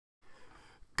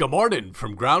Good morning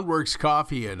from Groundworks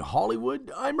Coffee in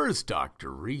Hollywood. I'm Earth Dr.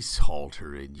 Reese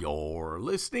Halter, and you're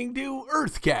listening to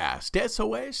Earthcast,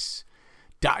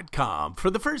 SOS.com. For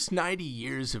the first 90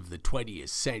 years of the 20th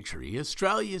century,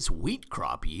 Australia's wheat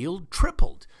crop yield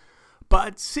tripled.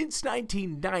 But since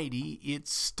 1990,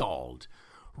 it's stalled.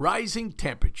 Rising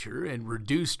temperature and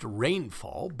reduced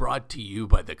rainfall, brought to you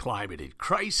by the climate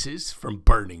crisis from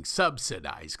burning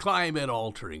subsidized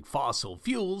climate-altering fossil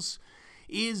fuels,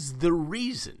 is the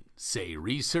reason, say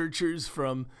researchers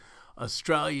from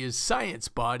Australia's science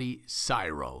body,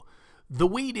 CSIRO. The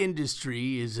wheat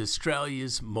industry is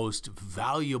Australia's most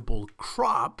valuable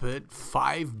crop at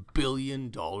 $5 billion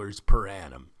per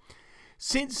annum.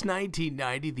 Since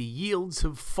 1990, the yields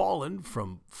have fallen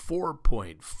from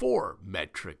 4.4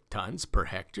 metric tons per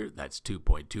hectare, that's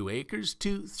 2.2 acres,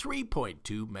 to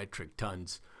 3.2 metric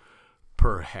tons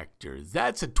per hectare.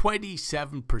 That's a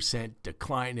 27%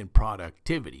 decline in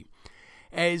productivity.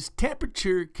 As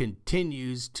temperature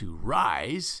continues to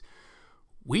rise,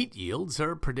 wheat yields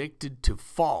are predicted to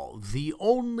fall. The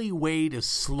only way to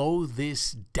slow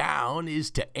this down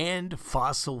is to end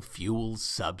fossil fuel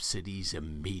subsidies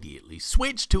immediately.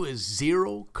 Switch to a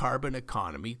zero-carbon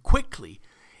economy quickly,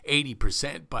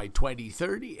 80% by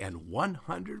 2030 and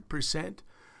 100%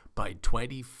 by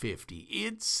 2050.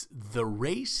 It's the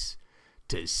race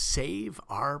to save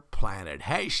our planet.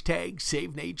 Hashtag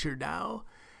Save Nature Now.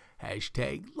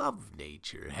 Hashtag Love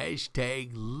Nature.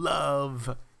 Hashtag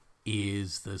Love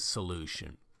is the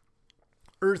solution.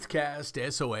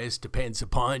 Earthcast SOS depends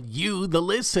upon you, the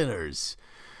listeners.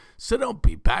 So don't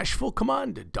be bashful. Come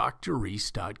on to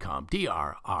drreese.com,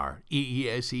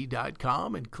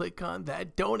 DRREESE.com, and click on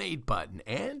that donate button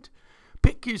and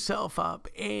pick yourself up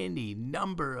any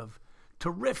number of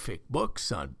terrific books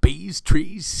on bees,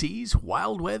 trees, seas,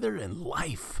 wild weather, and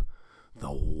life.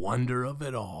 The wonder of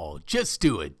it all. Just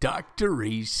do it. drreese.com.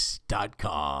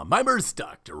 I'm Earth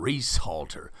Dr. Reese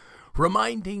Halter,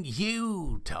 reminding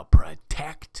you to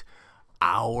protect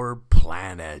our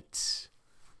planet.